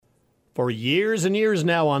For years and years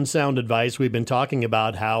now on Sound Advice, we've been talking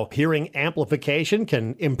about how hearing amplification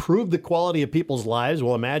can improve the quality of people's lives.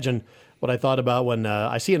 Well, imagine what I thought about when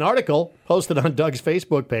I see an article posted on Doug's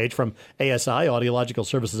Facebook page from ASI, Audiological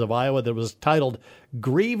Services of Iowa, that was titled,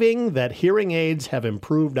 "Grieving That Hearing Aids Have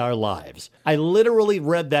Improved Our Lives." I literally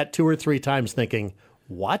read that 2 or 3 times thinking,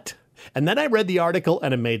 what? And then I read the article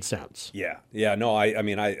and it made sense. Yeah. No, I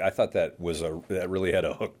mean, I thought that really had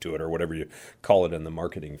a hook to it, or whatever you call it in the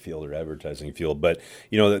marketing field or advertising field. But,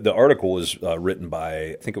 the article was written by,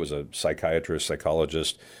 I think it was a psychiatrist,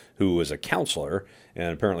 psychologist who was a counselor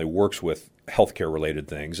and apparently works with healthcare related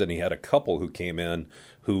things. And he had a couple who came in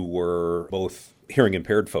who were both hearing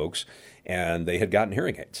impaired folks, and they had gotten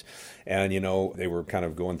hearing aids. And, they were kind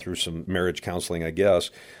of going through some marriage counseling, I guess.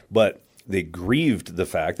 But they grieved the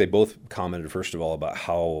fact, they both commented, first of all, about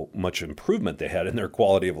how much improvement they had in their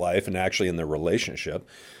quality of life and actually in their relationship.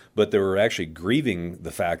 But they were actually grieving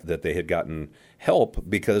the fact that they had gotten help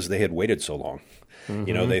because they had waited so long.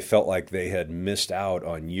 Mm-hmm. They felt like they had missed out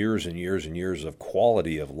on years and years and years of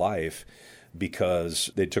quality of life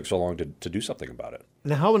because they took so long to do something about it.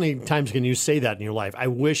 Now, how many times can you say that in your life? I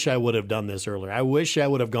wish I would have done this earlier. I wish I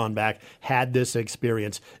would have gone back, had this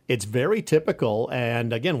experience. It's very typical.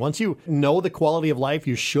 And again, once you know the quality of life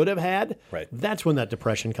you should have had, right, that's when that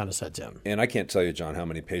depression kind of sets in. And I can't tell you, John, how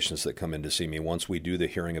many patients that come in to see me once we do the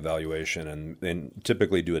hearing evaluation and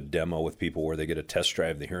typically do a demo with people where they get a test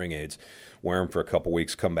drive the hearing aids, wear them for a couple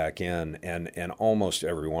weeks, come back in, and almost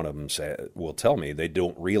every one of them will tell me they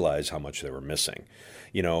don't realize how much they were missing.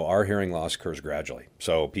 Our hearing loss occurs gradually,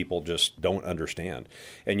 so people just don't understand.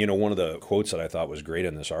 And, one of the quotes that I thought was great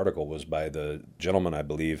in this article was by the gentleman, I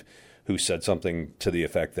believe, who said something to the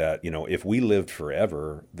effect that, if we lived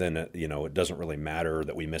forever, then, it doesn't really matter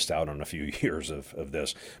that we missed out on a few years of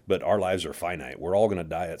this, but our lives are finite. We're all going to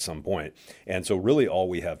die at some point. And so really all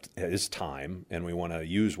we have is time, and we want to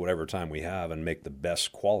use whatever time we have and make the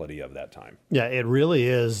best quality of that time. Yeah, it really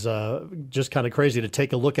is just kind of crazy to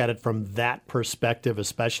take a look at it from that perspective,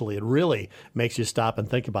 especially. It really makes you stop and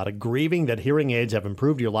think about it. Grieving that hearing aids have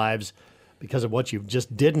improved your lives because of what you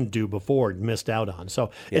just didn't do before and missed out on. So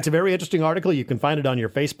It's a very interesting article. You can find it on your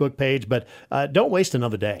Facebook page, but don't waste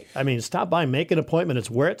another day. I mean, stop by, make an appointment. It's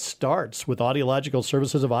where it starts with Audiological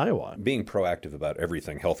Services of Iowa. Being proactive about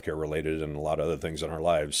everything healthcare related and a lot of other things in our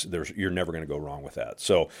lives, you're never going to go wrong with that.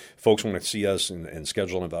 So folks want to see us and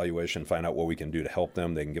schedule an evaluation, find out what we can do to help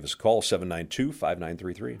them. They can give us a call,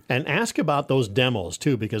 792-5933. And ask about those demos,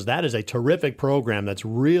 too, because that is a terrific program that's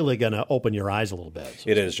really going to open your eyes a little bit.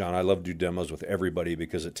 It is, John. I love to do demos with everybody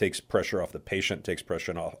because it takes pressure off the patient, takes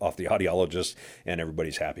pressure off the audiologist, and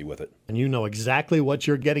everybody's happy with it. And you know exactly what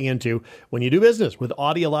you're getting into when you do business with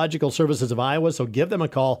Audiological Services of Iowa. So give them a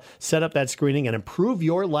call, set up that screening, and improve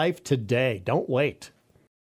your life today. Don't wait.